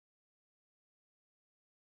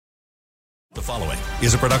The following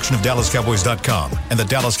is a production of DallasCowboys.com and the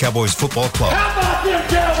Dallas Cowboys Football Club. How about them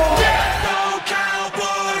Cowboys? Yeah, go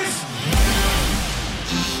Cowboys!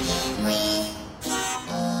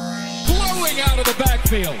 Blowing out of the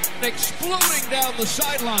backfield, exploding down the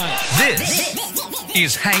sideline. This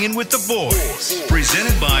is Hanging with the Boys,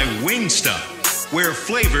 presented by Wingstop, where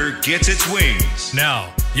flavor gets its wings.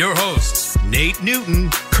 Now, your hosts, Nate Newton,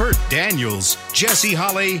 Kurt Daniels, Jesse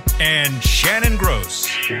Holley, and Shannon Gross.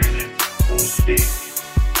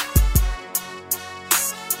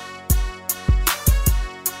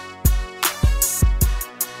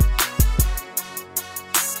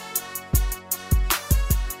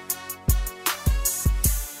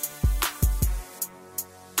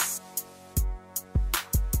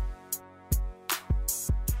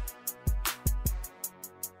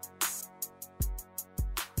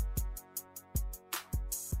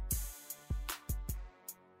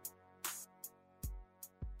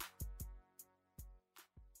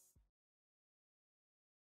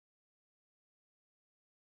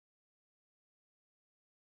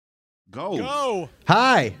 Go.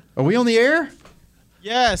 Hi. Are we on the air?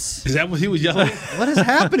 Yes. Is that what he was yelling? What is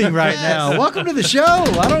happening right now? Welcome to the show.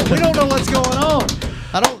 We don't know what's going on.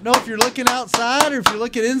 I don't know if you're looking outside or if you're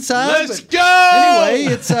looking inside. Let's go!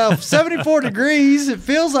 Anyway, it's 74 degrees. It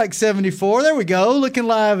feels like 74. There we go. Looking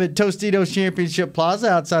live at Tostitos Championship Plaza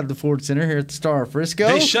outside of the Ford Center here at the Star of Frisco.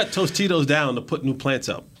 They shut Tostitos down to put new plants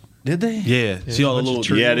up. Did they? Yeah. See all the little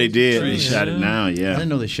trees? Yeah, they did. They Trees. shut it down, I yeah. didn't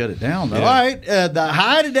know they shut it down, though. Yeah. All right. The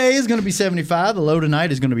high today is going to be 75. The low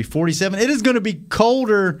tonight is going to be 47. It is going to be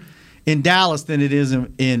colder in Dallas than it is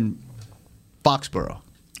in Foxborough.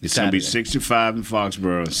 It's going to be Saturday. 65 in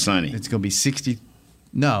Foxborough, sunny. It's going to be 60.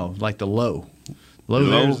 No, like the low. Low.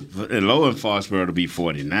 Low there's- in Foxborough to be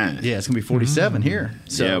 49. Yeah, it's going to be 47 here.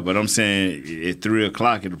 So. Yeah, but I'm saying at 3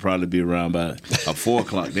 o'clock, it'll probably be around about 4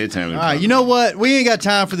 o'clock their time. All right, you know what? We ain't got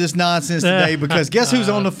time for this nonsense today because guess who's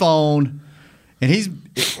on the phone? And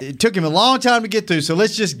it took him a long time to get through, so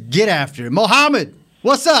let's just get after it. Mohammed,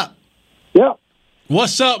 what's up? Yeah.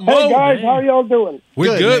 What's up, Hey, Mo? guys, how y'all doing?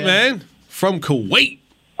 We're Good, good, man. From Kuwait.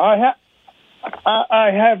 I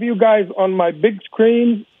have you guys on my big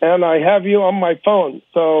screen, and I have you on my phone.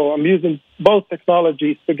 So I'm using both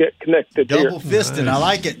technologies to get connected Double here. fisting. I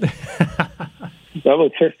like it. Double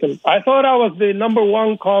system. I thought I was the number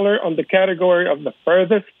one caller on the category of the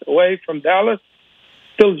furthest away from Dallas.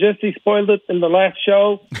 Still, Jesse spoiled it in the last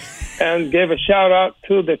show and gave a shout-out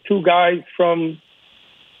to the two guys from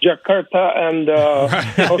Jakarta and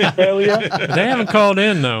Australia. They haven't called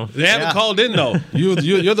in, though. They haven't called in, though.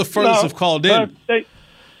 You're the furthest have called in.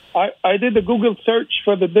 I did the Google search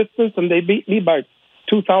for the distance, and they beat me by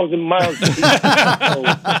 2,000 miles.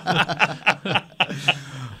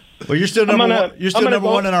 Well, you're still number one. You're still number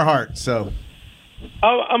one in our hearts. So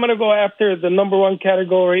I'm going to go after the number one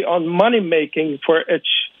category on money making for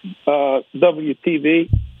HWTV.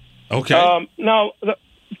 Okay. Now, the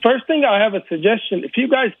first thing, I have a suggestion. If you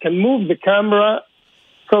guys can move the camera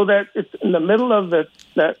so that it's in the middle of that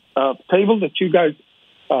table that you guys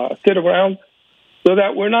sit around, so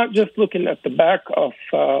that we're not just looking at the back of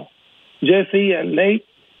Jesse and Nate.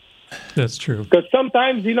 That's true. Because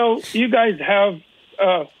sometimes, you guys have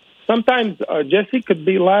sometimes Jesse could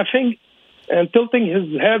be laughing and tilting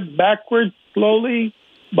his head backwards slowly,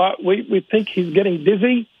 but we think he's getting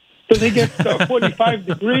dizzy. So he gets 45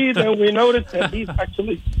 degrees, and we notice that he's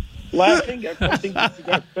actually laughing at something that you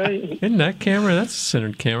guys say. Isn't that camera? That's a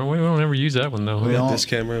centered camera. We don't ever use that one, though. We don't. This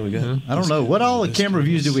camera, we got. I don't know. What all the camera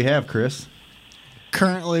views do we have, Chris?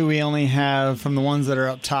 Currently, we only have, from the ones that are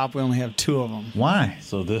up top, we only have 2 of them. Why?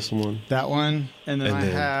 So this one. That one, and then I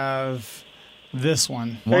then- have this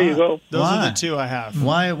one. There you go. Those Why? are the 2 I have.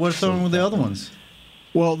 Why? What's wrong with the other ones?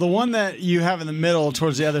 Well, the one that you have in the middle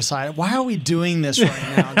towards the other side, why are we doing this right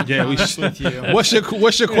now? To be Yeah, we honest should. with you. What's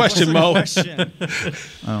your question, Mo? Question.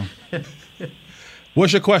 Oh,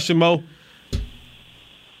 What's your question, Mo?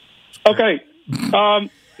 Okay.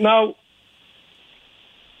 Now,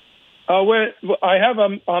 I have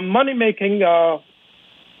a money-making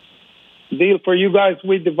deal for you guys.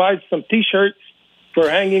 We divide some T-shirts for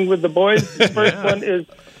hanging with the boys. The first one is,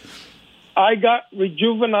 I got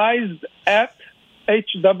rejuvenized at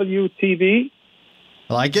HWTV.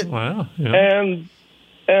 I like it. Wow. Yeah.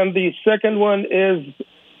 And the second one is,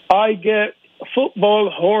 I get football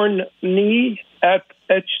horn knee at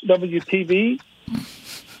HWTV.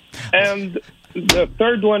 And the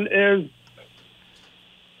third one is,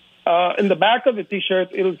 in the back of the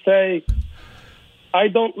T-shirt, it'll say, I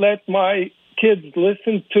don't let my kids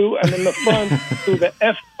listen to, and in the front, to the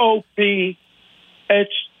FOP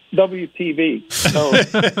HWTV. So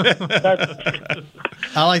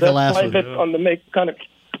I like the last one. On the make kind of.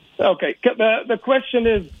 Okay. The question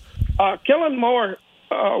is, Kellen Moore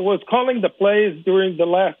was calling the plays during the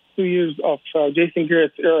last 2 years of Jason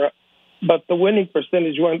Garrett's era, but the winning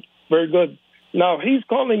percentage went very good. Now he's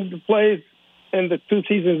calling the plays in the 2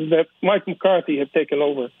 seasons that Mike McCarthy had taken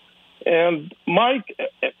over. And Mike,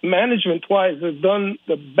 management-wise, has done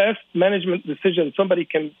the best management decision somebody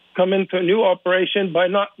can come into a new operation by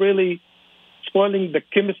not really spoiling the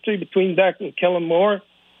chemistry between Dak and Kellen Moore.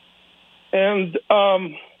 And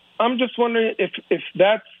I'm just wondering if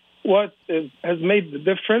that's what has made the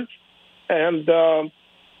difference. And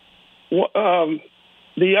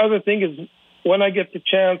the other thing is, when I get the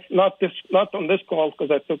chance, not on this call because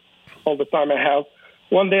I took all the time I have,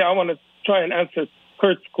 one day I want to try and answer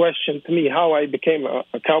Kurt's question to me how I became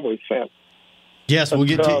a Cowboys fan. Yes, we'll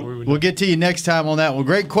get to you next time on that one.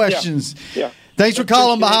 Great questions. Yeah. Thanks for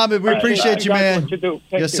calling, Muhammad. We appreciate you, man. What you do.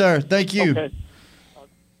 Yes, sir. Thank you. Okay.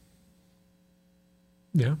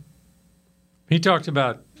 Yeah. He talked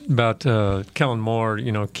about Kellen Moore,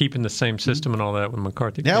 keeping the same system and all that when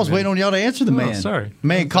McCarthy. Yeah, I was waiting on y'all to answer the man. Sorry,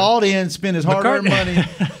 man called in, spent his hard-earned money,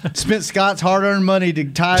 spent Scott's hard-earned money to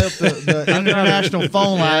tie up the international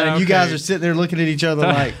phone line, and you guys are sitting there looking at each other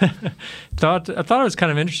like. I thought it was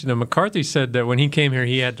kind of interesting. Though McCarthy said that when he came here,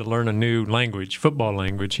 he had to learn a new language, football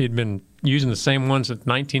language. He'd been using the same one since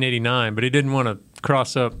 1989, but he didn't want to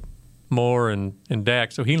cross up Moore and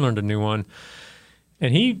Dak, so he learned a new one.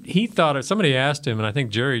 And he thought somebody asked him, and I think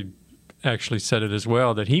Jerry actually said it as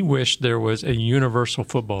well, that he wished there was a universal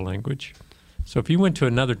football language. So if you went to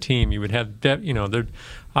another team, you would have that.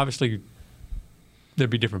 Obviously there'd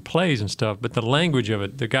be different plays and stuff, but the language of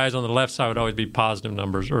it, the guys on the left side would always be positive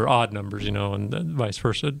numbers or odd numbers, and vice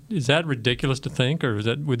versa. Is that ridiculous to think, or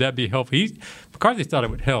would that be helpful? McCarthy thought it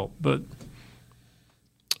would help, but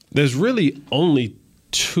there's really only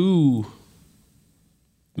 2.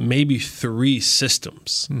 Maybe 3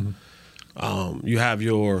 systems. Mm-hmm. You have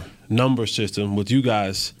your number system, which you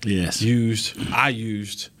guys used, I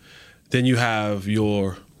used. Then you have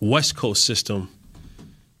your West Coast system,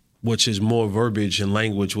 which is more verbiage and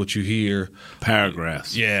language, what you hear.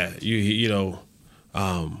 Paragraphs. Yeah,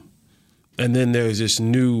 and then there's this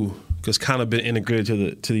new, because kind of been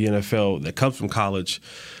integrated to the NFL that comes from college,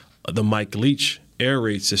 the Mike Leach air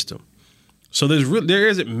raid system. So there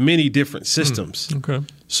isn't many different systems. Okay.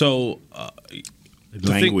 So the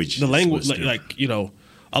language,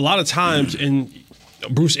 a lot of times, and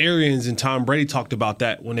Bruce Arians and Tom Brady talked about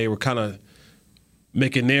that when they were kind of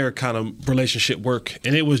making their kind of relationship work,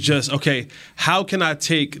 and it was just, okay, how can I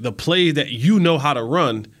take the play that you know how to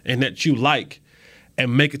run and that you like,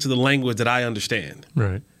 and make it to the language that I understand?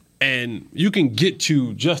 Right. And you can get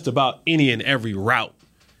to just about any and every route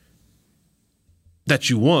that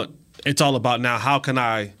you want. It's all about now, how can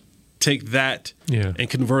I take that and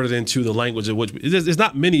convert it into the language of which there's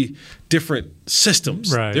not many different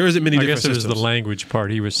systems. Right. There isn't many different systems. I guess it was the language part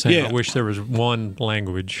he was saying. Yeah. I wish there was one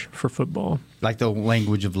language for football. Like the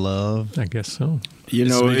language of love? I guess so. There's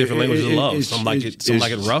many different languages of love. Some like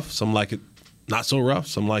it rough, some like it not so rough,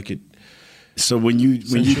 some like it. So when you're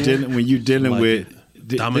dealing with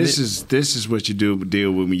dominant. This is what you deal with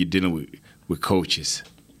when you're dealing with coaches.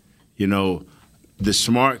 The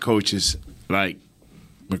smart coaches like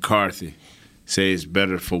McCarthy say it's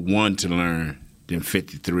better for 1 to learn than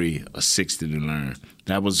 53 or 60 to learn.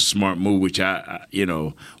 That was a smart move, which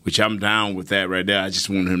I'm down with that right there. I just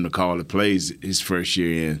wanted him to call the plays his first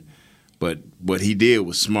year in. But what he did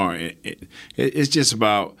was smart. It's just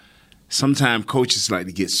about sometimes coaches like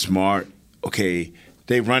to get smart. Okay,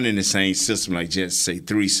 they run in the same system, like just say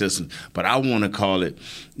 3 systems, but I want to call it,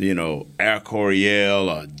 Air Coryell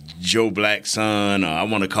or Joe Blackson, or I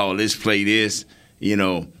want to call this play this,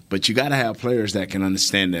 But you got to have players that can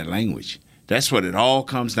understand that language. That's what it all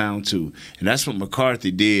comes down to, and that's what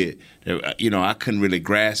McCarthy did. I couldn't really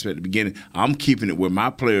grasp at the beginning. I'm keeping it where my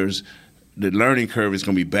players, the learning curve is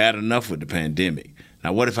going to be bad enough with the pandemic.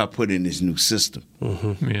 Now, what if I put in this new system?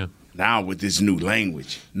 Mm-hmm. Yeah. Now with this new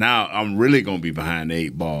language, now I'm really going to be behind the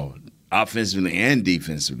 8 ball, offensively and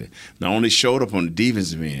defensively. I only showed up on the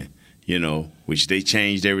defensive end, which they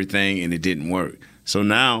changed everything and it didn't work. So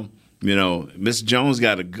now, Mr. Jones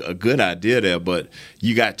got a good idea there, but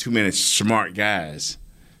you got too many smart guys,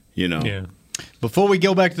 Yeah. Before we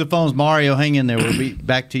go back to the phones, Mario, hang in there. We'll be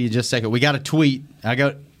back to you in just a second. We got a tweet.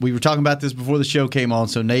 We were talking about this before the show came on,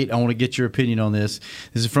 so Nate, I want to get your opinion on this.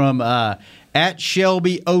 This is from at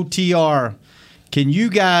Shelby OTR. Can you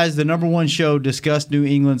guys, the number one show, discuss New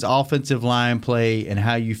England's offensive line play and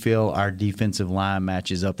how you feel our defensive line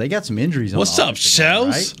matches up? They got some injuries on What's the up, offensive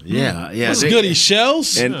line, Shells? right? Yeah. What's goody,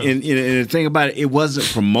 Shells? And the thing about it, it wasn't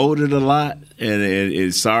promoted a lot.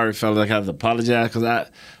 And sorry, fellas, I have to apologize because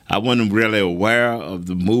I wasn't really aware of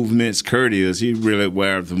the movements. Kurt is. He's really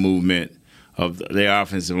aware of the movement of their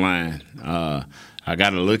offensive line. I got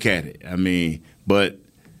to look at it. I mean, but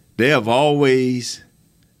they have always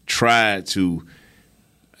tried to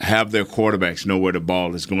have their quarterbacks know where the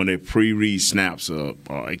ball is going. Their pre-read snaps are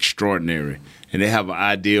extraordinary. And they have an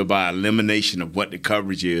idea by elimination of what the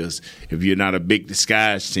coverage is. If you're not a big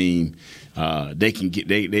disguise team, they can get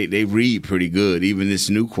they read pretty good. Even this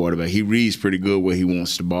new quarterback, he reads pretty good where he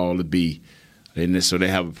wants the ball to be. And so they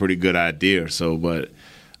have a pretty good idea. So, but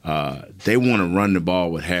they want to run the ball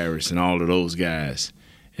with Harris and all of those guys.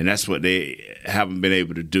 And that's what they haven't been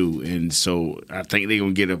able to do. And so I think they're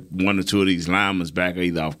going to get one or two of these linemen back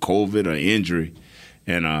either off COVID or injury.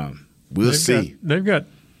 And we'll see. They've got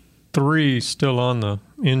 3 still on the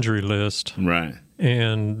injury list. Right.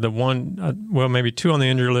 And the one, maybe 2 on the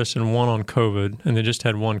injury list and 1 on COVID. And they just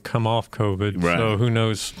had 1 come off COVID. Right. So who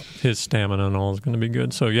knows, his stamina and all is going to be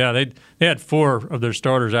good. So, yeah, they had 4 of their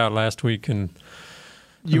starters out last week. And,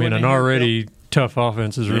 an already tough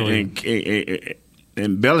offense is really –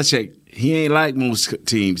 And Belichick, he ain't like most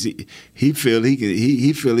teams. He feel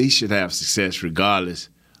he should have success regardless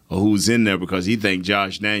of who's in there because he think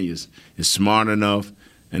Josh Daniels is smart enough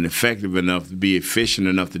and effective enough to be efficient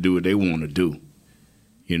enough to do what they want to do.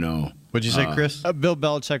 You know. What'd you say, Chris? Bill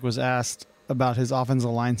Belichick was asked about his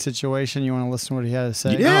offensive line situation. You want to listen to what he had to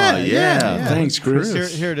say? Yeah. Thanks,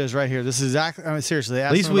 Chris. Here it is right here. This is exactly. I mean, seriously, they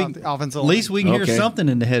asked him about the offensive line. At least we can hear something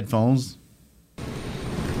in the headphones.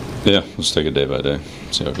 Yeah, let's take it day by day.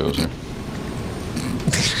 See how it goes here.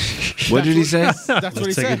 What did he say? That's what he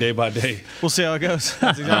Let's take said. it day by day. We'll see how it goes.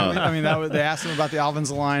 That's exactly. They asked him about the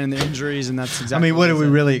offensive line and the injuries, and that's exactly. What did we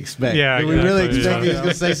really expect? Yeah, did we really exactly. expect he was going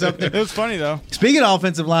to say something? It was funny though. Speaking of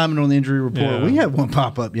offensive linemen on the injury report, we had one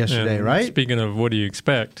pop up yesterday, And right? Speaking of what do you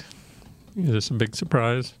expect, is this a big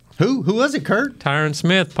surprise? Who was it, Kurt? Tyron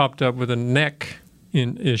Smith popped up with a neck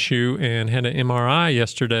issue and had an MRI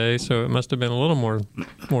yesterday, so it must have been a little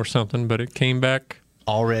more something, but it came back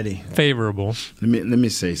already favorable. Let me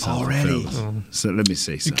say something. Already. So let me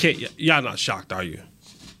say something. Y'all not shocked, are you?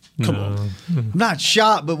 Come on. I'm not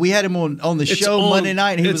shocked, but we had him on the show Monday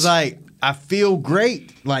night, and he was like, I feel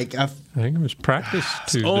great. Like I think it was practice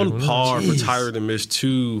Tuesday. On par for Tyron to miss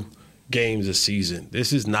 2 games a season.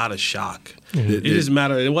 This is not a shock.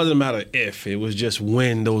 It wasn't a matter if, it was just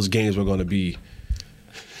when those games were going to be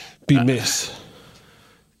missed.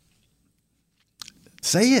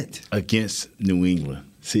 Say it. Against New England.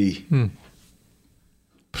 See,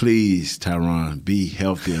 please, Tyron, be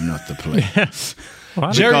healthy enough to play.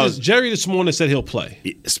 Jerry this morning said he'll play.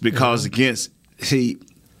 It's because against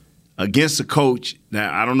a coach,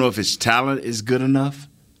 now I don't know if his talent is good enough.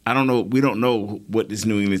 I don't know. We don't know what this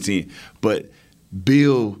New England team, but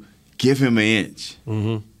Bill, give him an inch,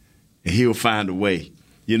 and he'll find a way.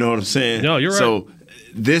 You know what I'm saying? No, you're right. So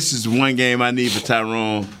this is one game I need for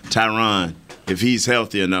Tyron. If he's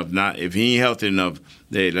healthy enough, if he ain't healthy enough,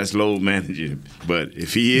 hey, let's load manage him. But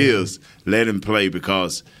if he is, let him play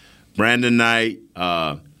because Brandon Knight,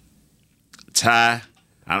 Ty,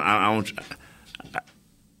 I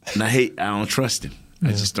don't trust him.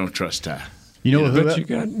 I just don't trust Ty. You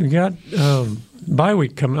got bye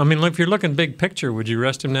week coming. I mean, if you're looking big picture, would you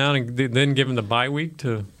rest him now and then give him the bye week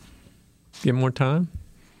to give him more time?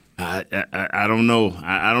 I don't know.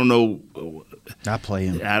 I don't know. I play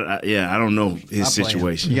him. I don't know his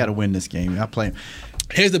situation. You got to win this game. I play him.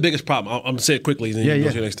 Here's the biggest problem. I'm going to say it quickly, and then you go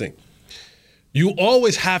to the next thing. You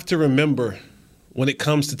always have to remember when it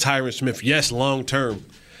comes to Tyron Smith, yes, long term,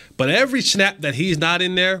 but every snap that he's not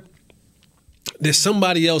in there, there's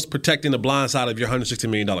somebody else protecting the blind side of your $160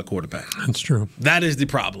 million quarterback. That's true. That is the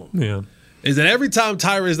problem. Yeah. Is that every time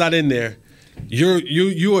Tyron is not in there,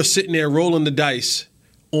 you are sitting there rolling the dice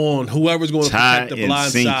on whoever's going to protect the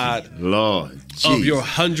blind side of your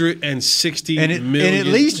 $160 million. And at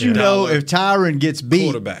least you know if Tyron gets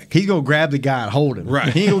beat, he's going to grab the guy and hold him. Right.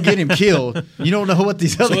 He ain't going to get him killed. You don't know what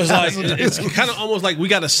these other guys will do. It's kind of almost like we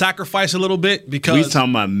got to sacrifice a little bit because we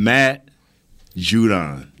talking about Matt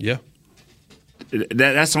Judon. Yeah.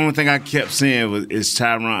 That's the only thing I kept saying is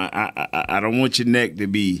Tyron. I don't want your neck to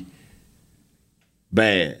be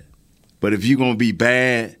bad, but if you're gonna be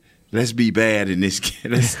bad, let's be bad in this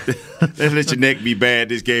game. Let's let your neck be bad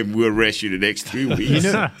this game. We'll rest you the next 3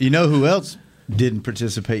 weeks. You know who else didn't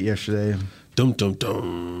participate yesterday? Dum dum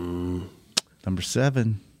dum. Number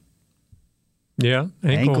 7. Yeah,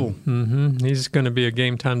 ankle. Mm-hmm. He's going to be a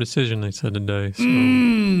game time decision, they said today. So.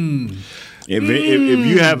 If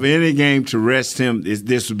you have any game to rest him,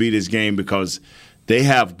 this would be this game because they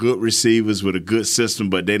have good receivers with a good system,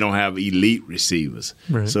 but they don't have elite receivers.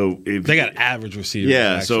 Right. So if They got average receivers.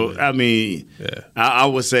 yeah, actually. so I mean, I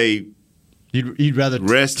would say You'd rather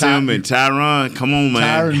rest him and Tyron. Come on,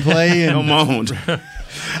 man. Tyron play. And, Come on. all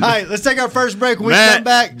right, let's take our first break. When we Matt come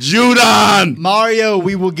back, Judon. Mario,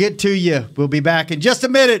 we will get to you. We'll be back in just a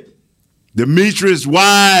minute. Demetrius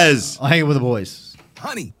Wise. I'll hang it with the boys.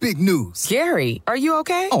 Honey, big news. Gary, are you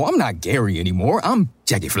okay? Oh, I'm not Gary anymore. I'm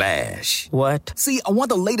Jackie Flash. What? See, I want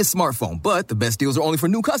the latest smartphone, but the best deals are only for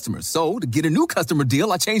new customers. So, to get a new customer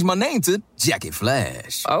deal, I changed my name to Jackie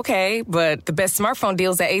Flash. Okay, but the best smartphone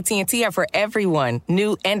deals at AT&T are for everyone,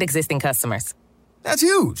 new and existing customers. That's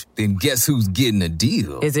huge. Then guess who's getting a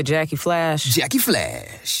deal? Is it Jackie Flash? Jackie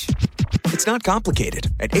Flash. It's not complicated.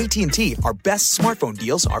 At AT&T, our best smartphone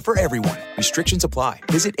deals are for everyone. Restrictions apply.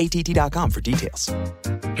 Visit att.com for details.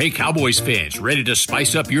 Hey, Cowboys fans, ready to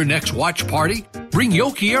spice up your next watch party? Bring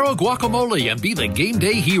Yo Quiero guacamole and be the game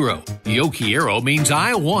day hero. Yo Quiero means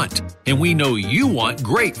I want, and we know you want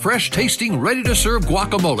great, fresh-tasting, ready-to-serve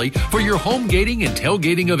guacamole for your home gating and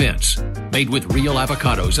tailgating events. Made with real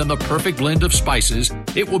avocados and the perfect blend of spices,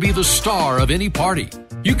 it will be the star of any party.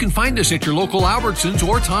 You can find us at your local Albertsons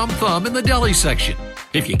or Tom Thumb in the deli section.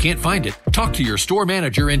 If you can't find it, talk to your store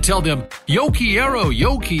manager and tell them, Yo Quiero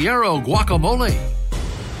guacamole.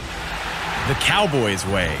 The Cowboys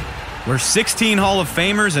way, where 16 Hall of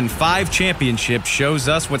Famers and 5 championships shows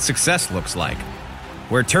us what success looks like.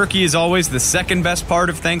 Where turkey is always the second best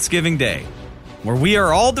part of Thanksgiving Day. Where we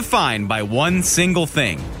are all defined by one single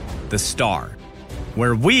thing, the star.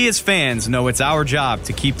 Where we as fans know it's our job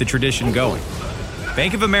to keep the tradition going.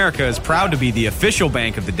 Bank of America is proud to be the official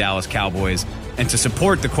bank of the Dallas Cowboys and to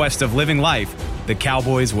support the quest of living life the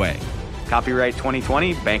Cowboys way. Copyright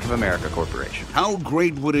 2020, Bank of America Corporation. How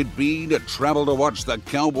great would it be to travel to watch the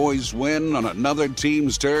Cowboys win on another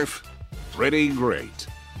team's turf? Pretty great.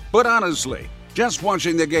 But honestly, just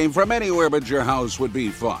watching the game from anywhere but your house would be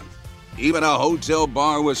fun. Even a hotel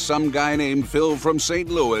bar with some guy named Phil from St.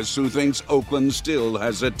 Louis who thinks Oakland still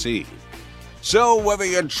has a team. So whether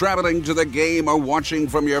you're traveling to the game or watching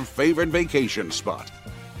from your favorite vacation spot,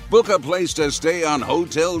 book a place to stay on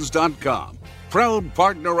Hotels.com. Proud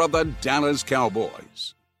partner of the Dallas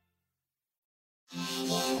Cowboys.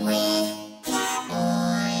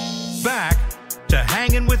 Back to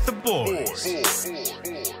Hanging with the Boys.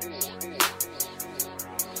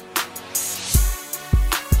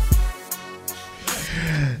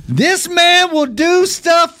 This man will do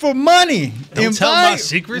stuff for money. Don't tell my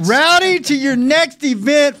secrets. Rowdy to your next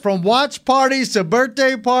event, from watch parties to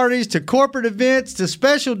birthday parties to corporate events to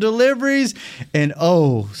special deliveries and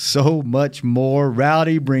oh, so much more.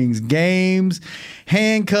 Rowdy brings games,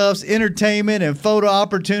 handcuffs, entertainment, and photo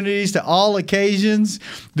opportunities to all occasions.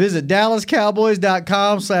 Visit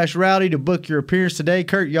DallasCowboys.com/Rowdy to book your appearance today.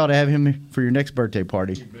 Kurt, you ought to have him for your next birthday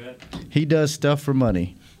party. You bet. He does stuff for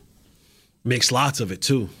money. Makes lots of it,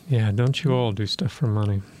 too. Yeah, don't you all do stuff for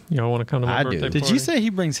money? Y'all want to come to my birthday party? Did you say he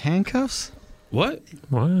brings handcuffs? What?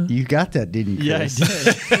 What? You got that, didn't you, Chris?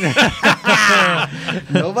 Yeah, I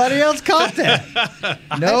did. Nobody else caught that.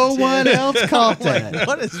 No one else caught that.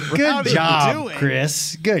 What is Good Rowdy job, doing?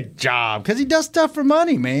 Chris. Good job. Because he does stuff for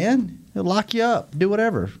money, man. He'll lock you up. Do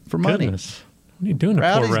whatever for money. Goodness. What are you doing to poor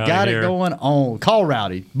Rowdy's Rowdy got here? it going on. Call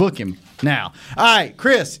Rowdy. Book him now. All right,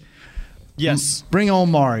 Chris. Yes. Bring on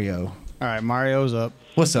Mario. All right, Mario's up.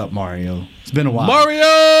 What's up, Mario? It's been a while.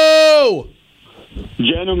 Mario!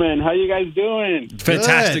 Gentlemen, how you guys doing?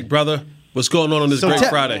 Fantastic, brother. What's going on this great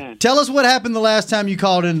Friday? Tell us what happened the last time you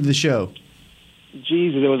called into the show.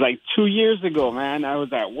 Jesus, it was like 2 years ago, man. I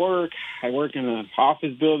was at work. I work in an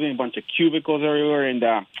office building, a bunch of cubicles everywhere, and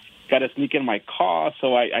got to sneak in my car.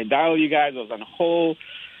 So I dialed you guys. I was on hold.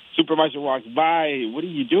 Supervisor walks by. What are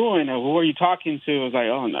you doing? Who are you talking to? I was like,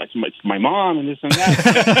 oh, no, it's my mom and this and that.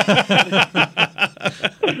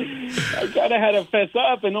 I kind of had to fess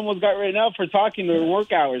up and almost got written up for talking during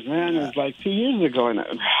work hours, man. It was like 2 years ago, and I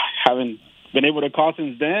haven't been able to call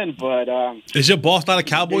since then. But is your boss not a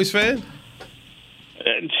Cowboys fan?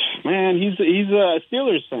 Man, he's a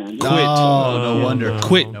Steelers fan. Quit. Oh, no wonder.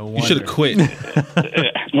 Quit. No You should have quit.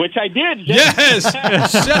 Which I did. Yes.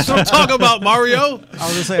 That's what I'm talking about, Mario. I was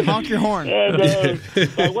going to say, honk your horn. And, so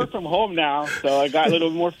I work from home now, so I got a little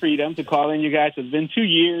more freedom to call in you guys. It's been 2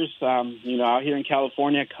 years, out here in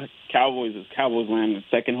California. Cowboys is Cowboys land. The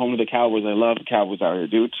second home to the Cowboys. I love the Cowboys out here,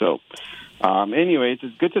 dude. So, anyway,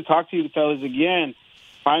 it's good to talk to you fellas again.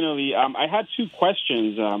 Finally, I had two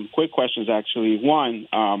questions, quick questions, actually. One,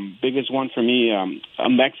 biggest one for me, a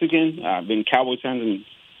Mexican. I've been Cowboys fan in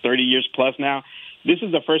 30 years plus now. This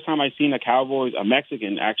is the first time I've seen a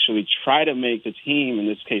Mexican, actually try to make the team, in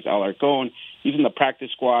this case, Alarcón. He's in the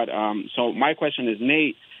practice squad. So my question is,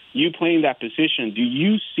 Nate, you playing that position, do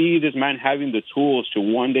you see this man having the tools to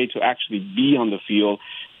one day to actually be on the field?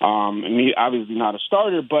 Obviously not a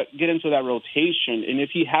starter, but get into that rotation. And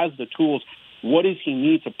if he has the tools, what does he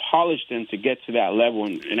need to polish them to get to that level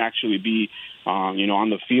and actually be, on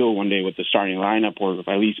the field one day with the starting lineup, or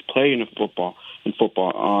at least play in football?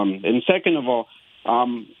 And second of all,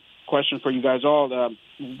 question for you guys all: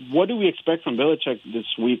 what do we expect from Belichick this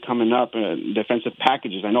week coming up? Defensive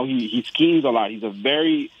packages. I know he schemes a lot. He's a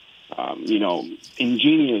very,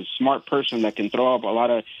 ingenious, smart person that can throw up a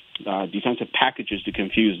lot of defensive packages to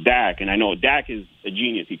confuse Dak. And I know Dak is a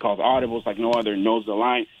genius. He calls audibles like no other, knows the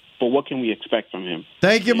line. But what can we expect from him?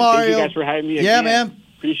 Thank you, Mario. Thank you guys for having me. Yeah, again. man.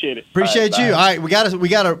 Appreciate it. Appreciate you. All right, we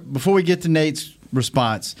gotta before we get to Nate's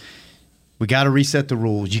response, we gotta reset the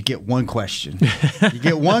rules. You get one question. You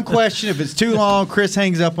get one question. If it's too long, Chris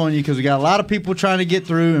hangs up on you because we got a lot of people trying to get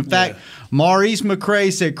through. In fact, Maurice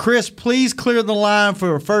McCray said, Chris, please clear the line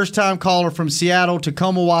for a first-time caller from Seattle,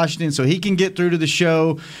 Tacoma, Washington, so he can get through to the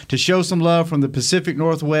show to show some love from the Pacific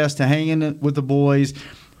Northwest to hanging with the boys.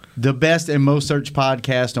 The best and most searched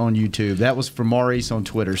podcast on YouTube. That was from Maurice on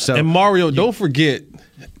Twitter. So, and Mario, don't forget,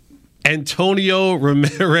 Antonio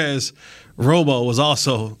Ramirez Romo was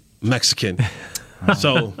also Mexican.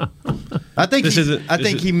 So I think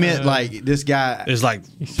he meant like this guy is like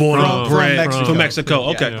born and bred from Mexico.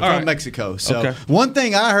 Okay, all right. From Mexico. So one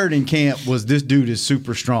thing I heard in camp was this dude is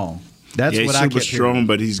super strong. That's what I kept super strong, hearing.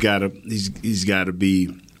 but he's got to be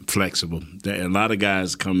flexible. A lot of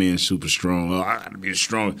guys come in super strong. Oh, I got to be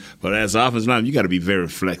strong. But as offensive line, you got to be very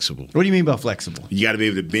flexible. What do you mean by flexible? You got to be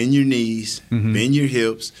able to bend your knees, bend your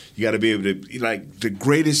hips. You got to be able to, like, the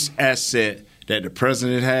greatest asset that the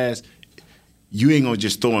president has, you ain't going to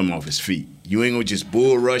just throw him off his feet. You ain't going to just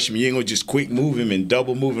bull rush him. You ain't going to just quick move him and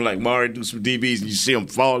double move him like Mario do some DBs and you see him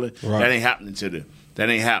falling. Right. That ain't happening to them. That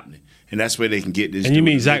ain't happening. And that's where they can get this. And you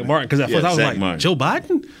mean Zach Martin? Because at first I was like, Martin. Joe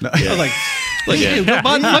Biden? Yeah. I was like Joe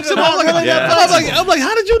Biden flexible? I'm like,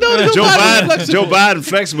 how did you know that Joe Biden flexible? Joe Biden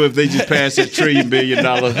flexible if they just pass that $1 billion.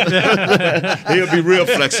 He'll be real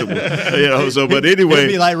flexible. So, but anyway. He'll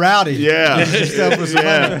be like Rowdy. Yeah.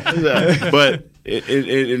 But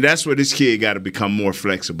and that's where this kid got to become more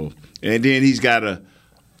flexible. And then he's got to.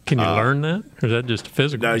 Can you learn that? Or is that just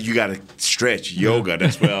physical? No, you got to stretch, yoga.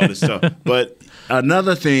 That's where all this stuff. But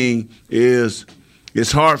another thing is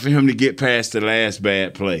it's hard for him to get past the last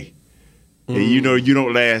bad play. And you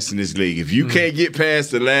don't last in this league. If you can't get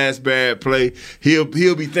past the last bad play, he'll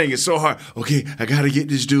be thinking so hard, okay, I got to get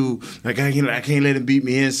this dude. I can't let him beat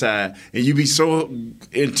me inside. And you be so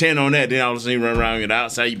intent on that, then all of a sudden you run around on the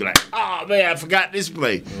outside, you be like, oh, man, I forgot this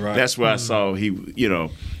play. Right. That's where I saw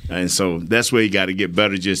and so that's where you got to get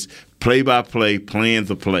better, just play by play, playing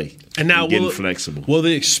the play. And now getting flexible. Will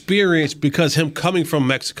the experience, because him coming from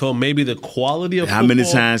Mexico, maybe the quality of how many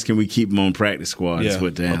times can we keep him on practice squad? That's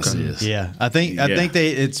what the answer is. Yeah, I think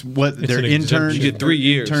it's their intern. You get 3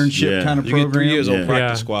 years internship kind of program. You get 3 years on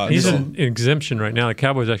practice squad. He's an exemption right now. The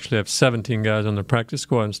Cowboys actually have 17 guys on their practice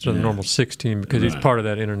squad instead of the normal 16 because he's part of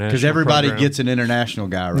that international. Because everybody program. gets an international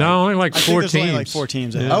guy, right? No, only like 4 teams. Only like 4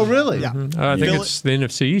 teams. Yeah. Oh, really? Yeah. I think it's the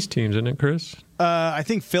NFC East teams, isn't it, Chris? I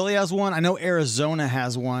think Philly has one. I know Arizona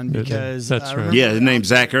has one because that's right. Yeah, his name's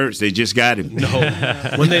Zach Ertz. They just got him. No,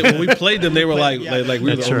 when we played them, they were like we were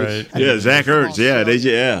that's the right. Yeah, Zach Ertz.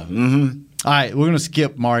 Yeah, Mm-hmm. All right, we're going to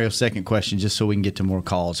skip Mario's second question just so we can get to more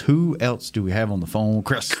calls. Who else do we have on the phone?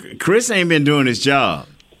 Chris. Chris ain't been doing his job.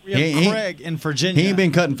 We have Craig in Virginia. He ain't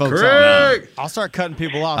been cutting folks Craig! off. I'll start cutting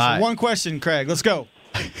people off. So right. One question, Craig. Let's go.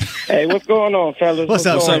 Hey, what's going on, fellas? What's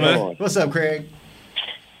up, man? On? What's up, Craig?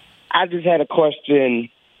 I just had a question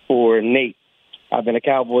for Nate. I've been a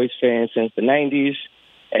Cowboys fan since the 90s,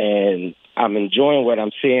 and I'm enjoying what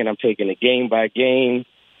I'm seeing. I'm taking it game by game.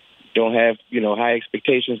 Don't have, high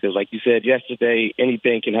expectations because, like you said yesterday,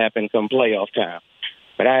 anything can happen come playoff time.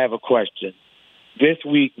 But I have a question. This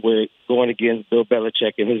week, we're going against Bill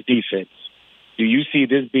Belichick and his defense. Do you see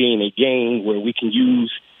this being a game where we can use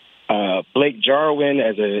Blake Jarwin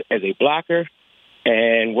as a blocker?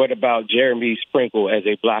 And what about Jeremy Sprinkle as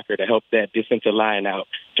a blocker to help that defensive line out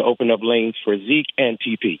to open up lanes for Zeke and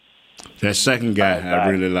TP? That second guy I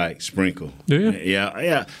really like, Sprinkle. Do you?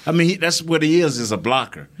 Yeah. I mean, that's what he is a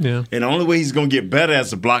blocker. Yeah. And the only way he's going to get better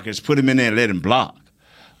as a blocker is put him in there and let him block.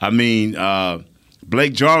 I mean,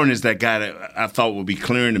 Blake Jarwin is that guy that I thought would be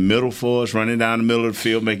clearing the middle for us, running down the middle of the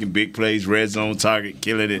field, making big plays, red zone target,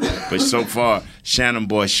 killing it. But so far, Shannon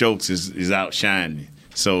Boy Schultz is outshining.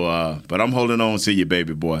 So, but I'm holding on to you,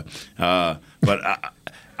 baby boy. But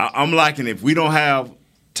I'm liking it. If we don't have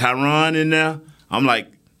Tyron in there, I'm like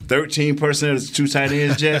 13% of the 2 tight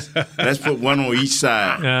ends, Jess. Let's put one on each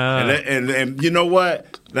side. And you know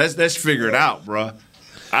what? Let's figure it out, bro.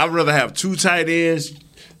 I'd rather have 2 tight ends,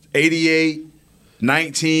 88,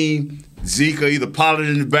 19, Zeke or either Pollard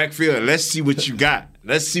in the backfield. And let's see what you got.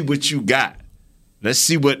 Let's see what you got. Let's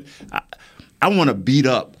see what I want to beat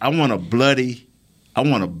up. I want to bloody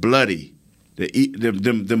them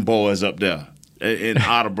boys up there in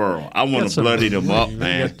Otterboro. I want to bloody them up,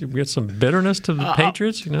 man. We got some bitterness to the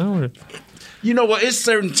Patriots, you know. You know what? It's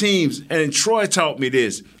certain teams, and Troy taught me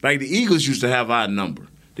this. Like the Eagles used to have our number.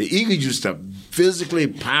 The Eagles used to physically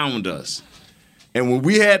pound us. And when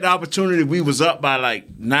we had the opportunity, we was up by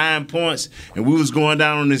like 9 points, and we was going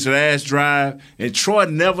down on this last drive, and Troy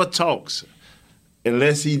never talks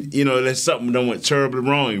unless unless something done went terribly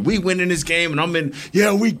wrong. We win in this game, and I'm in,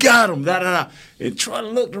 we got him, da-da-da. And Troy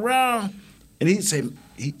looked around, and he'd say,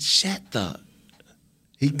 he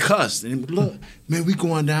cussed, and look, man, we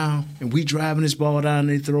going down, and we driving this ball down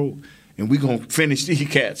their throat, and we going to finish these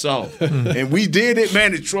cats off. And we did it,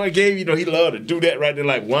 man, and Troy gave, he loved to do that right there,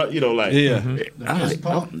 like, what, like. Yeah.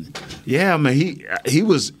 Man, he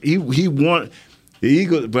won the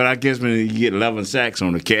Eagles, but I guess when you get 11 sacks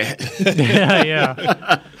on the cat.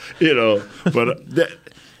 But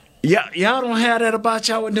y'all don't have that about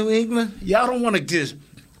y'all with New England? Y'all don't want to just,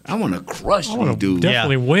 I want to crush these dudes.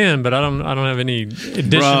 Definitely win, but I don't have any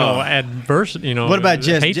additional adversity. What about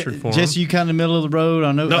Jess? Hatred for Jess, you kind of the middle of the road.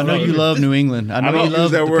 I know you love New England. I know you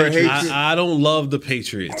love that word Patriots. I don't love the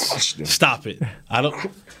Patriots. Stop it. I don't.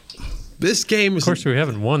 This game is. Of course, we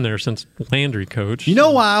haven't won there since Landry coached. You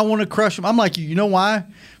know why I want to crush them? I'm like you. You know why?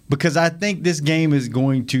 Because I think this game is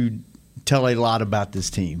going to tell a lot about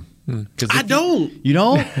this team. I don't. You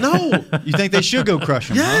don't? No. You think they should go crush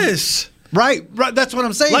them? Yes. Huh? Right. That's what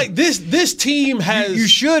I'm saying. Like this team has. You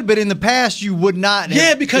should, but in the past you would not.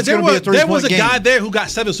 Because there was a guy there who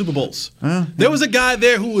got 7 Super Bowls. There was a guy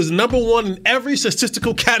there who was number 1 in every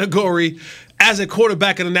statistical category as a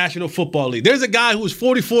quarterback in the National Football League. There's a guy who was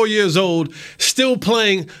 44 years old, still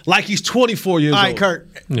playing like he's 24 years old. All right, Kurt,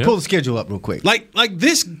 pull the schedule up real quick. Like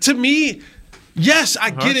this, to me, yes,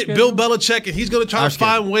 I get it. Bill Belichick, and he's going to try to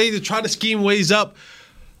find ways to try to scheme ways up.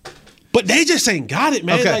 But they just ain't got it,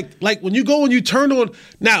 man. Okay. Like when you go and you turn on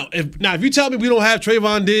now. If you tell me we don't have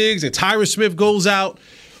Trayvon Diggs and Tyron Smith goes out,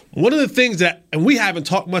 one of the things that, and we haven't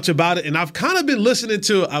talked much about it, and I've kind of been listening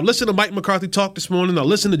to Mike McCarthy talk this morning, I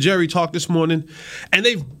listened to Jerry talk this morning, and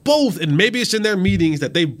they've both, and maybe it's in their meetings,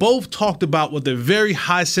 that they both talked about with a very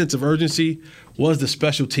high sense of urgency was the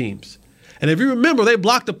special teams. And if you remember, they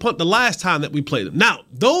blocked the punt the last time that we played them. Now,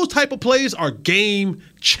 those type of plays are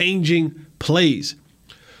game-changing plays.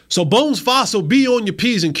 So Bones Fossil, be on your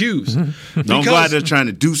P's and Q's. Don't go out there trying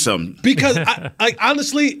to do something. Because I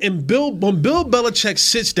honestly, when Bill Belichick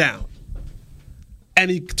sits down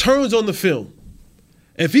and he turns on the film,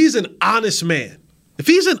 if he's an honest man,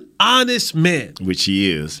 which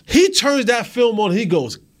he is, he turns that film on and he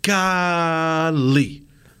goes, golly,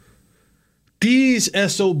 these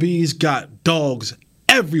SOBs got dogs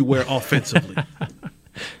everywhere offensively.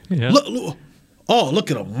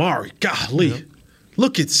 Look at Amari, golly. Yep.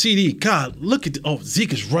 Look at CD. God, look at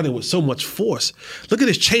Zeke is running with so much force. Look at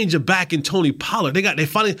this change of back in Tony Pollard. They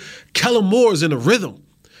finally Kellen Moore's in a rhythm.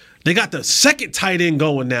 They got the second tight end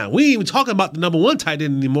going now. We ain't even talking about the number 1 tight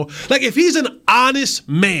end anymore. Like if he's an honest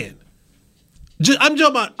man, I'm talking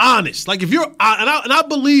about honest. Like if you're and I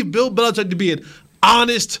believe Bill Belichick to be an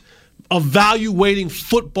honest, evaluating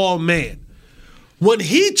football man. When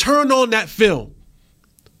he turned on that film,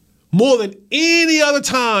 more than any other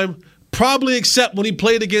time, probably except when he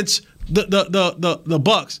played against the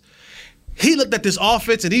Bucks, he looked at this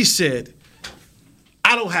offense and he said,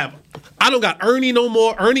 I don't got Ernie no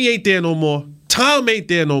more. Ernie ain't there no more. Tom ain't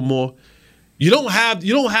there no more. You don't have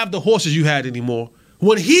the horses you had anymore.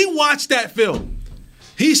 When he watched that film,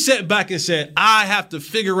 he sat back and said, I have to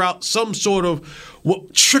figure out some sort of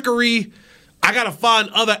trickery. I got to find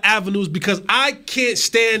other avenues because I can't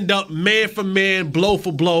stand up man for man, blow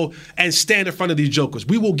for blow, and stand in front of these jokers.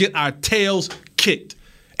 We will get our tails kicked.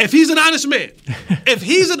 If he's an honest man.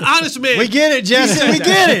 We get it, Jesse. We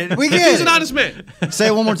get it. If he's an honest man. Say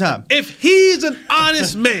it one more time. If he's an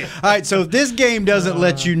honest man. All right, so if this game doesn't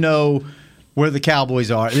let you know where the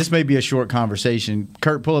Cowboys are, this may be a short conversation.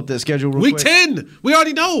 Kurt, pull up that schedule real quick. Week 10. We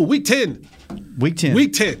already know. Week 10. Week 10.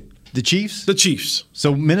 Week 10. The Chiefs? The Chiefs.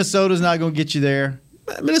 So Minnesota's not going to get you there.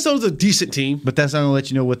 Minnesota's a decent team. But that's not going to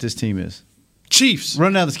let you know what this team is. Chiefs.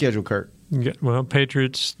 Run down the schedule, Kurt. Well,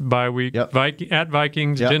 Patriots bye week. Yep. At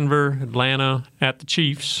Vikings, Denver, Atlanta, at the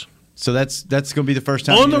Chiefs. So that's going to be the first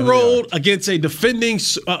time. On the road against a defending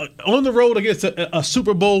a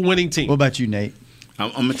Super Bowl winning team. What about you, Nate?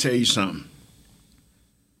 I'm going to tell you something.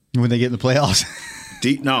 When they get in the playoffs?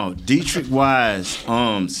 Dietrich Wise'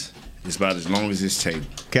 arms is about as long as his table.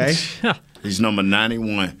 Okay. He's number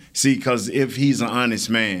 91. See, because if he's an honest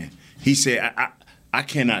man, he said, I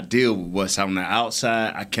cannot deal with what's on the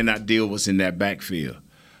outside. I cannot deal with what's in that backfield.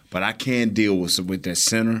 But I can deal with that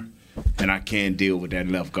center, and I can deal with that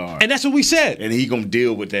left guard. And that's what we said. And he going to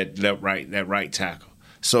deal with that right tackle.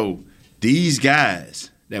 So these guys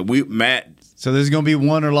Matt. So there's going to be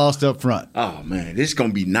won or lost up front. Oh, man, this is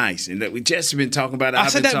going to be nice. And we just been talking about it. I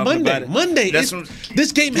said that Monday.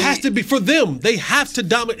 This game has to be for them. They have to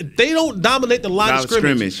dominate. If they don't dominate the line of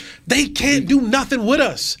scrimmage, they can't do nothing with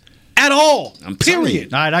us at all.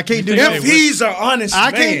 Period. All right, I can't do if he's an honest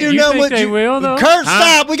man. I can't do nothing with you. Will, though? Kurt,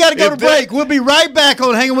 stop. We got to go to break. We'll be right back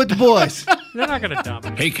on Hanging with the Boys. They're not going to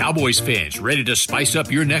dominate. Hey, Cowboys fans, ready to spice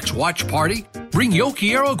up your next watch party? Bring Yo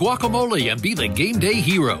Quiero guacamole and be the game day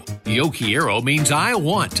hero. Yo Quiero means I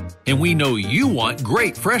want, and we know you want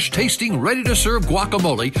great, fresh-tasting, ready-to-serve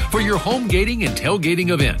guacamole for your home gating and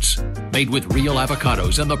tailgating events. Made with real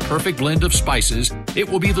avocados and the perfect blend of spices, it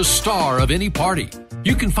will be the star of any party.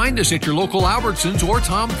 You can find us at your local Albertsons or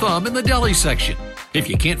Tom Thumb in the deli section. If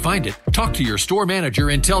you can't find it, talk to your store manager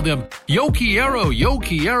and tell them, Yo Quiero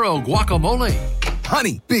guacamole.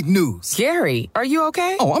 Honey, big news. Gary, are you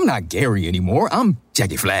okay? Oh, I'm not Gary anymore. I'm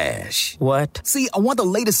Jackie Flash. What? See, I want the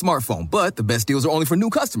latest smartphone, but the best deals are only for new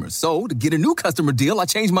customers. So, to get a new customer deal, I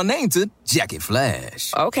changed my name to Jackie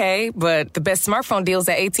Flash. Okay, but the best smartphone deals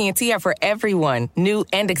at AT&T are for everyone, new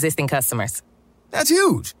and existing customers. That's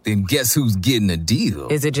huge. Then guess who's getting a deal?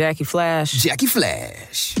 Is it Jackie Flash? Jackie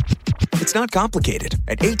Flash. It's not complicated.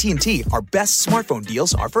 At AT&T, our best smartphone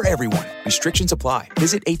deals are for everyone. Restrictions apply.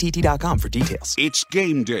 Visit AT&T.com for details. It's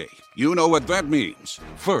game day. You know what that means.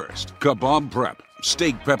 First, kebab prep.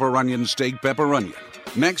 Steak, pepper, onion, steak, pepper, onion.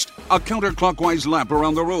 Next, a counterclockwise lap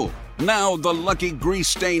around the room. Now the lucky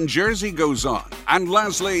grease-stained jersey goes on. And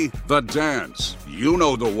lastly, the dance. You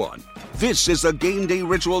know the one. This is a game day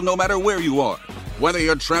ritual no matter where you are. Whether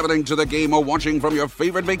you're traveling to the game or watching from your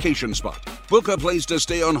favorite vacation spot, book a place to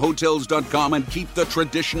stay on Hotels.com and keep the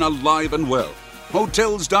tradition alive and well.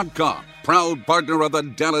 Hotels.com, proud partner of the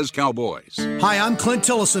Dallas Cowboys. Hi, I'm Clint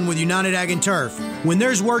Tillison with United Ag and Turf. When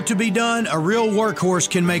there's work to be done, a real workhorse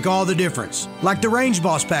can make all the difference. Like the Range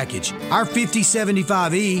Boss package. Our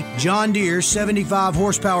 5075E John Deere 75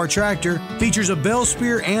 horsepower tractor features a bell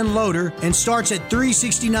spear and loader and starts at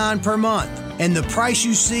 $369 per month. And the price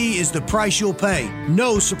you see is the price you'll pay.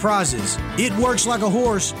 No surprises. It works like a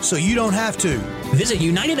horse, so you don't have to. Visit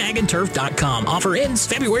UnitedAgAndTurf.com. Offer ends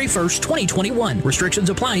February 1st, 2021.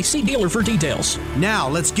 Restrictions apply. See dealer for details. Now,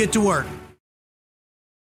 let's get to work.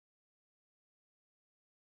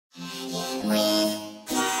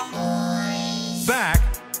 Back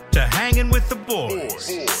to Hanging with the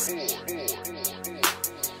Boys.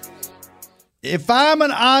 If I'm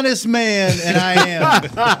an honest man, and I am,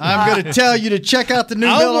 I'm going to tell you to check out the new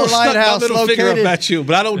Miller Lighthouse located at you,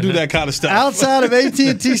 but I don't do that kind of stuff. Outside of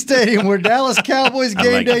AT&T Stadium, where Dallas Cowboys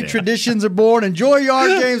game day traditions are born. Enjoy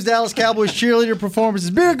yard games, Dallas Cowboys cheerleader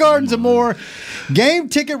performances, beer gardens, and more. Game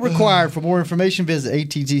ticket required. For more information, visit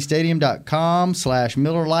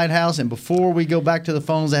attstadium.com/Miller Lighthouse. And before we go back to the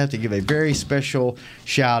phones, I have to give a very special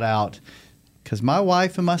shout out. Because my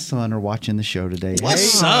wife and my son are watching the show today.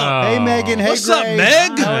 What's up? Hey, Megan. Hey, What's Greg. up,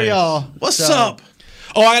 Meg? How are y'all? What's up?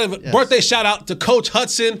 Oh, I got a birthday shout out to Coach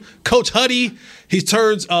Hudson, Coach Huddy. He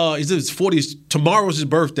turns, he's in his 40s. Tomorrow's his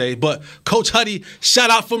birthday. But Coach Huddy, shout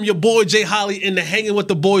out from your boy Jay Holly in the Hanging with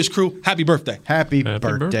the Boys crew. Happy birthday. Happy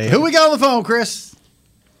birthday. Who we got on the phone, Chris?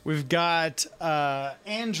 We've got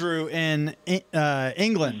Andrew in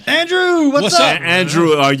England. Andrew, what's up?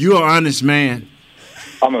 Andrew, are you an honest man?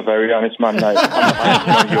 I'm a very honest man, mate.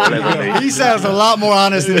 He sounds a lot more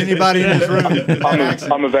honest than anybody in this room.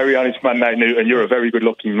 I'm a very honest man, Nate Newton. You're a very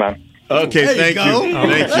good-looking man. Okay, thank you.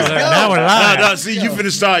 Thank you. Now we're lying. No, see, you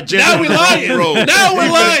finna start. Now we're lying. Now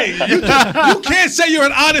we're lying. You can't say you're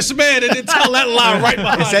an honest man and then tell that lie right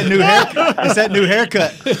behind. It's that new haircut. It's that new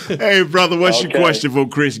haircut. Hey, brother, what's your question before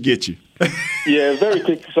Chris gets you? Yeah, very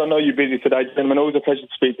quick, because I know you're busy today, gentlemen. Always a pleasure to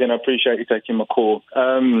speak to you, and I appreciate you taking my call.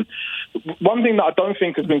 One thing that I don't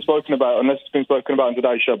think has been spoken about, unless it's been spoken about on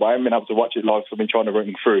today's show, but I haven't been able to watch it live, so I've been trying to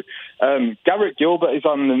run through. Garrett Gilbert is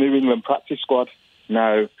on the New England practice squad.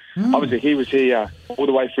 Now, obviously, he was here all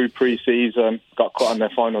the way through pre-season, got caught on their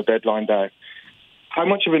final deadline day. How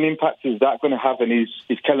much of an impact is that going to have? And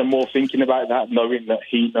is Kellen Moore thinking about that, knowing that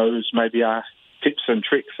he knows maybe our tips and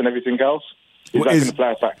tricks and everything else? Is that going to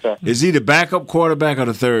play a factor? Is he the backup quarterback or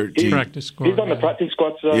the third team? Practice squad. He's on the practice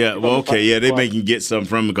squad, sir. Yeah, well, okay, yeah, they make him get something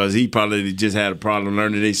from him because he probably just had a problem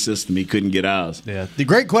learning their system. He couldn't get ours. Yeah, the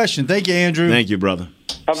great question. Thank you, Andrew. Thank you, brother.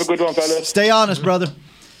 Have a good one, fellas. Stay honest, brother.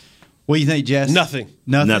 What do you think, Jess? Nothing.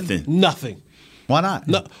 Nothing. Why not?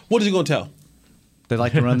 No. What is he going to tell? They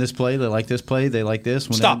like to run this play. They like this play. They like this.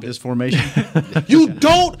 When Stop this formation. You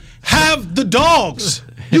don't have the dogs.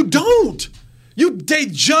 You don't. They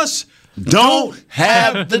just don't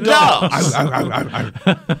have the dogs.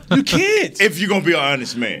 You can't. If you're going to be an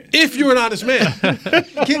honest man. If you're an honest man.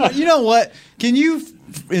 You know what? Can you,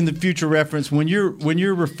 in the future reference, when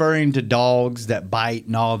you're referring to dogs that bite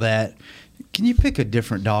and all that, can you pick a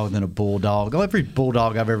different dog than a bulldog? Every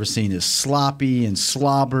bulldog I've ever seen is sloppy and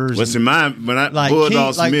slobbers. What's in mind?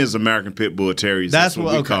 Bulldogs to me is American Pit Bull Terriers. That's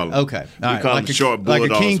what we call them. Okay. We call them short bulldogs.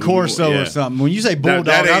 Like a King Corso or something. When you say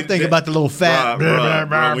bulldog, I'm thinking about the little fat. When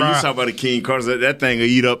you talk about a King Corso, that thing will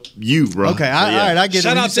eat up you, bro. Okay, all right, I get it.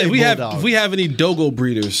 Shout out to if we have any dogo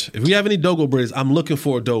breeders. If we have any dogo breeders, I'm looking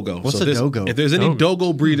for a dogo. What's a dogo? If there's any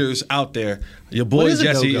dogo breeders out there, your boy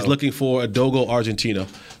Jesse is looking for a dogo Argentino.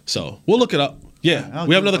 So we'll look it up. Yeah.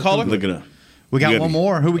 We have another caller? Look it up. We got one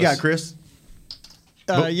more. Who we got, Chris?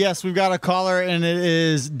 Yes, we've got a caller, and it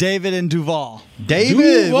is David in Duval.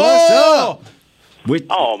 David, what's up?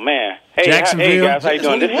 Oh, man. Hey, Jacksonville. guys, how you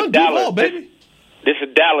doing? This is Dallas. This is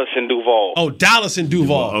Dallas in Duval. Oh, Dallas in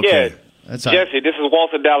Duval. Okay. Yeah. That's Jesse, this is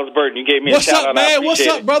Walter Dallas Burton. You gave me What's a shout up, out. man? What's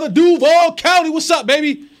up, brother? Duval County. What's up,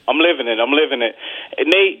 baby? I'm living it. And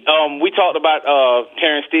Nate, we talked about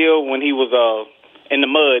Terrence Steele when he was in the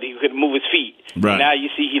mud. He couldn't move his feet. Right. Now you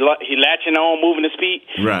see he latching on, moving his feet,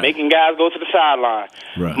 right, making guys go to the sideline.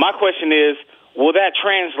 Right. My question is, will that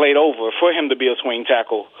translate over for him to be a swing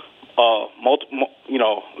tackle,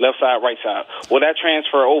 left side, right side? Will that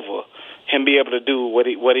transfer over? Him be able to do what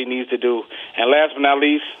he needs to do. And last but not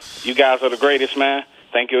least, you guys are the greatest, man.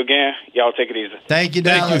 Thank you again. Y'all take it easy. Thank you,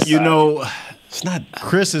 Dallas. You know, it's not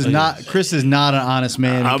Chris is not an honest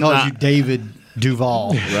man. He calls you David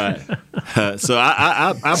Duval. Right. So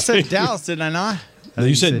I said Dallas, didn't I not?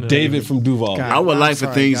 You said David from Duval. God, I would like for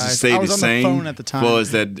things to stay the same. Phone at the time.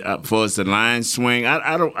 For as the line swing,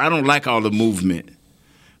 I don't like all the movement,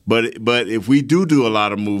 but if we do a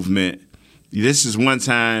lot of movement, this is one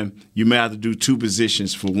time you may have to do two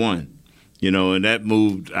positions for one. And that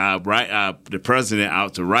moved the president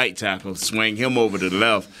out to right tackle, swing him over to the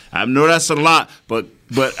left. I know that's a lot, but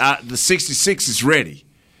the 66 is ready.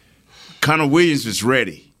 Connor Williams is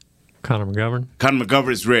ready. Connor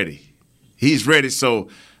McGovern is ready. He's ready. So,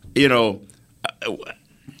 if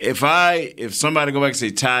somebody go back and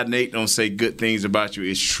say Todd Nate don't say good things about you,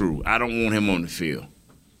 it's true. I don't want him on the field.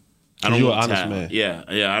 I don't want an honest man. Yeah,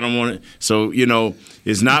 I don't want it. So,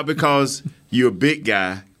 it's not because you're a big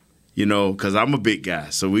guy, because I'm a big guy.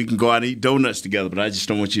 So we can go out and eat donuts together, but I just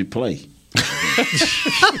don't want you to play.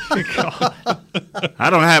 I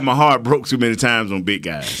don't have my heart broke too many times on big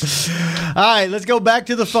guys. All right, let's go back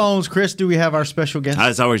to the phones. Chris, do we have our special guest?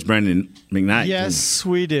 It's always Brandon McKnight. Yes,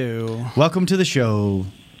 we do. Welcome to the show.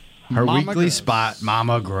 Her Mama weekly Gross. spot,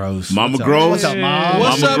 Mama Gross. Mama What's Gross. What's up, Mom?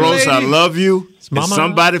 Mama Gross, I love you. Mama?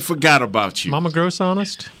 Somebody forgot about you. Mama Gross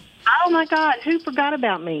honest? Oh, my God. Who forgot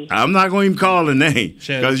about me? I'm not going to even call the name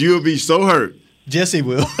because you'll be so hurt. Jesse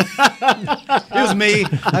will. It was me.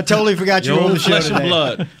 I totally forgot you were on the show flesh today. and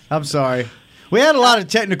blood. I'm sorry. We had a lot of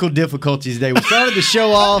technical difficulties today. We started the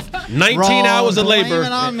show off 19 wrong. hours of labor. Blame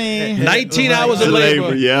it on me. 19 hours of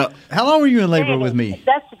labor. Yeah. How long were you in labor with me?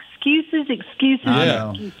 That's excuses. I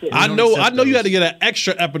know. Excuses. I know you had to get an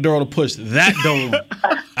extra epidural to push that dome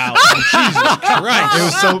out. Jesus Christ.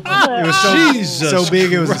 It was so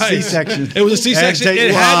big it was Christ. a C-section. It was a C-section.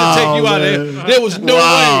 It had to take you out of there. There was no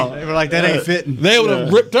way. They were like, that ain't fitting. They would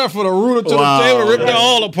have ripped her from the ruler to the they would have ripped her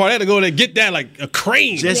all apart. They had to go there and get that like a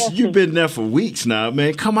crane. Jess, you've been there for weeks now,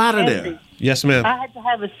 man. Come out of there. Yes, ma'am. I had to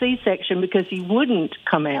have a C-section because he wouldn't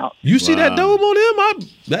come out. You see that dome on him?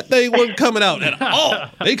 That thing wasn't coming out at all.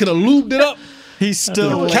 They could have lubed it up. He's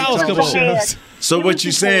still cows come on. So what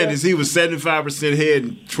you're saying is he was 75% head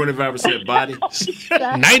and 25% body?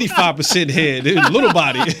 95% head. It was little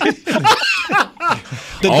body.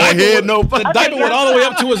 The All diaper, head, no the diaper went all the way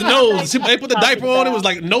up to his nose. They put the diaper on. It was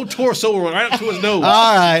like no torso right up to his nose.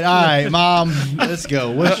 All right, Mom. Let's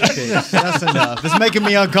go. What's your case? That's enough. It's making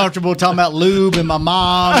me uncomfortable talking about lube and my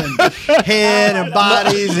mom and head and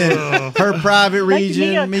bodies and her private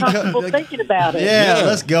region. Making me uncomfortable thinking about it. Yeah,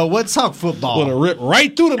 let's go. Let's talk football. Would have ripped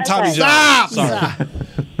right through them Tommy Johns. Sorry.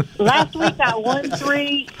 Last week I won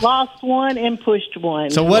 3, lost 1, and pushed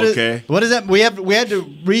 1. So what is that? We had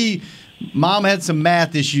to Mom had some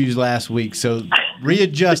math issues last week, so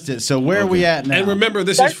readjust it. So where are we at now? And remember,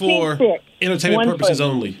 this is for entertainment purposes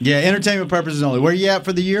only. Yeah, entertainment purposes only. Where are you at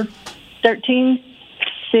for the year? 13,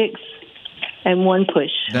 6, and 1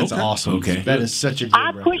 push. That's awesome. Okay, that is such a good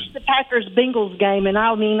record. Pushed the Packers-Bengals game, and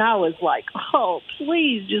I was like, oh,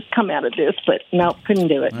 please just come out of this. But no, couldn't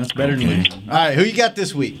do it. That's better than me. All right, who you got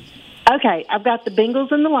this week? Okay, I've got the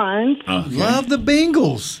Bengals and the Lions. Okay. Love the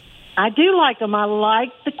Bengals. I do like them. I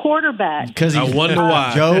like the quarterback. Because I wonder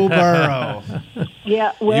why. Joe Burrow.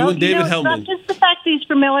 Yeah, well, you and David it's Hellman. not just the fact he's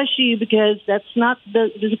from LSU, because that's not the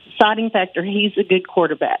deciding factor. He's a good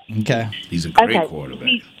quarterback. Okay. He's a great quarterback.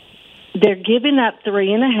 They're giving up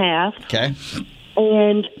 3.5. Okay.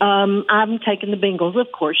 And I'm taking the Bengals.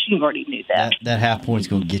 Of course, you already knew that. That half point's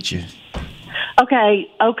going to get you. Okay,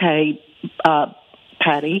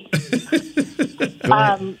 Patty.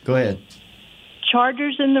 Go ahead.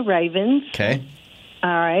 Chargers and the Ravens. Okay. All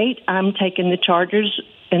right. I'm taking the Chargers,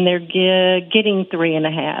 and they're getting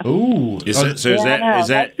 3.5. Ooh. That's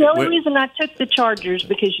the only reason I took the Chargers,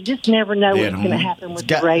 because you just never know what's going to happen with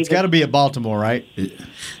the Ravens. It's got to be at Baltimore, right?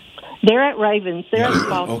 They're at Ravens. They're at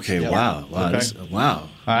Baltimore. Okay, wow. Okay. Wow.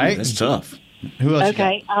 All right. That's tough. Who else?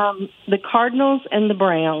 Okay. The Cardinals and the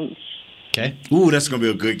Browns. Okay. Ooh, that's going to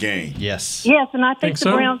be a good game. Yes. Yes, and I think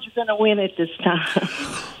the Browns are going to win it this time.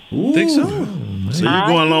 Ooh. Think so? So you're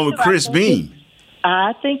going along with Chris Bean.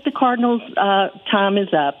 I think the Cardinals' time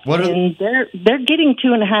is up, and they're getting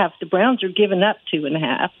 2.5. The Browns are giving up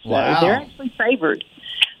 2.5. So they're actually favored.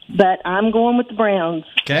 But I'm going with the Browns.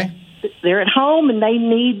 Okay. They're at home, and they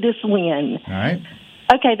need this win. All right.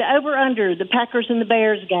 Okay, the over-under, the Packers and the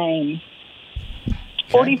Bears game,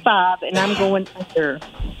 45, and I'm going under.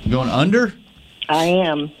 You going under? I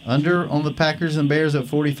am. Under on the Packers and Bears at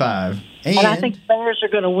 45. And I think the Bears are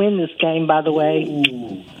going to win this game, by the way.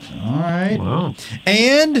 All right. Wow.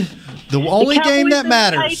 And the only game that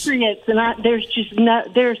matters. Patriots, and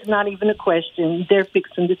there's not even a question. They're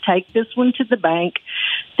fixing to take this one to the bank.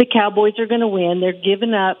 The Cowboys are going to win. They're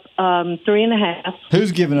giving up 3.5.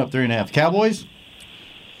 Who's giving up 3.5? Cowboys?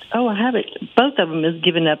 Oh, I have it. Both of them is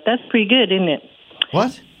giving up. That's pretty good, isn't it?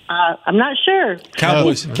 What? I'm not sure.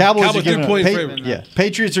 Cowboys. Cowboys are giving 3-point favorite. Yeah.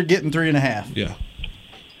 Patriots are getting 3.5. Yeah.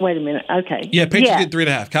 Wait a minute. Okay. Yeah, Patriots get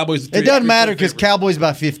 3.5. Cowboys. It doesn't matter because Cowboys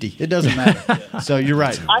by 50. It doesn't matter. So you're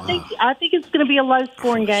right. I think it's going to be a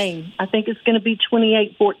low-scoring game. I think it's going to be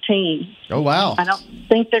 28-14. Oh wow! I don't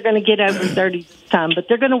think they're going to get over 30 this time, but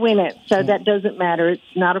they're going to win it. So that doesn't matter. It's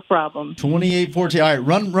not a problem. 28-14. All right,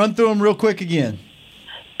 run through them real quick again.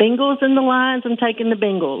 Bengals and the Lions. I'm taking the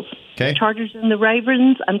Bengals. Okay. Chargers and the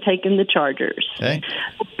Ravens. I'm taking the Chargers. Okay.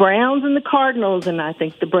 Browns and the Cardinals, and I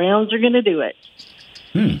think the Browns are going to do it.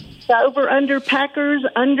 So over under Packers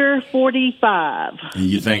under 45. And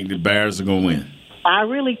you think the Bears are going to win? I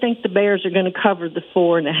really think the Bears are going to cover the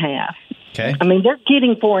 4.5. Okay. I mean, they're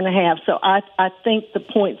getting 4.5, so I think the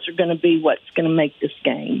points are going to be what's going to make this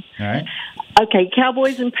game. All right. Okay,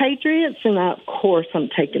 Cowboys and Patriots, and of course I'm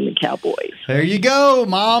taking the Cowboys. There you go,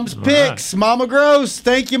 Mom's picks. Right. Mama Gross,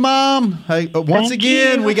 thank you, Mom. Hey, once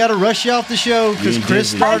again, we got to rush you off the show because Chris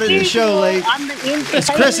started the show late. It's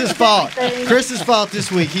Chris's fault. Chris's fault this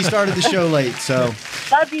week. He started the show late. So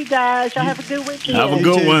love you guys. Y'all have a good weekend. Have a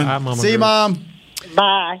good one. Hi, see you, Mom.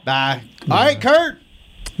 Bye. Bye. All right, Kurt.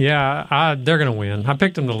 Yeah, they're going to win. I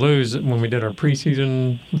picked them to lose when we did our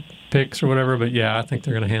preseason picks or whatever, but yeah, I think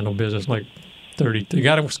they're going to handle business like 30. They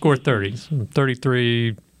got to score 30. So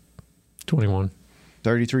 33-21.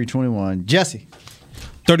 33-21. Jesse.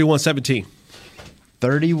 31-17.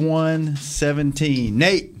 31-17.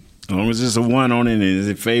 Nate. As long as there's a 1 on it and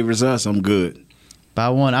it favors us, I'm good. By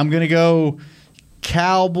 1. I'm going to go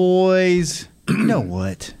Cowboys. You know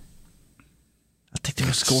what? I think they're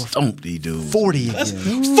going to score 40 again.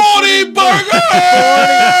 40 burger!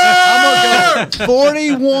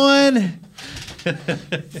 41.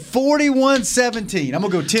 41-17. I'm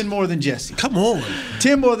going to go 10 more than Jesse. Come on.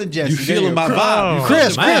 10 more than Jesse. You feeling my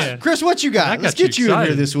vibe. Chris, what you got? Let's get you in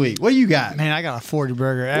here this week. What you got? Man, I got a 40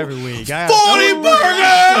 burger every week. 40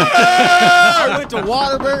 burger! I went to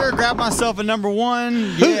Whataburger, grabbed myself a number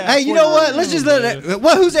 1. Yeah, hey, you know what? Let's just let it.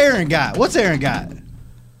 Who's Aaron got? What's Aaron got?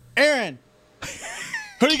 Aaron,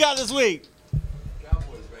 who do you got this week?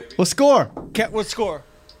 What score? What score?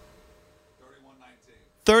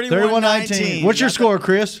 31-19. What's your score,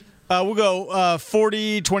 Chris? We'll go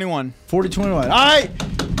 40-21. 40-21. All right.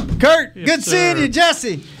 Kurt, good seeing you.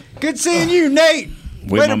 Jesse, good seeing you. Nate,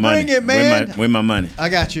 way to bring it, man. Where my money? I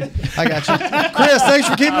got you. Chris, thanks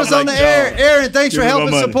for keeping us on the air. Aaron, thanks for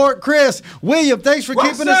helping support Chris. William, thanks for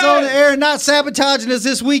keeping us on the air and not sabotaging us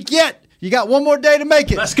this week yet. You got one more day to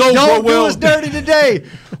make it. Let's go, Don't do us dirty today.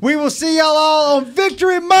 We will see y'all all on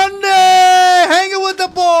Victory Monday. Hanging with the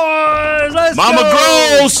boys. Let's Mama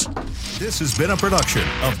go. Grows. This has been a production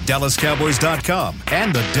of DallasCowboys.com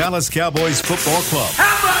and the Dallas Cowboys Football Club.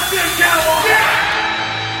 How about this, Cowboys? Yeah!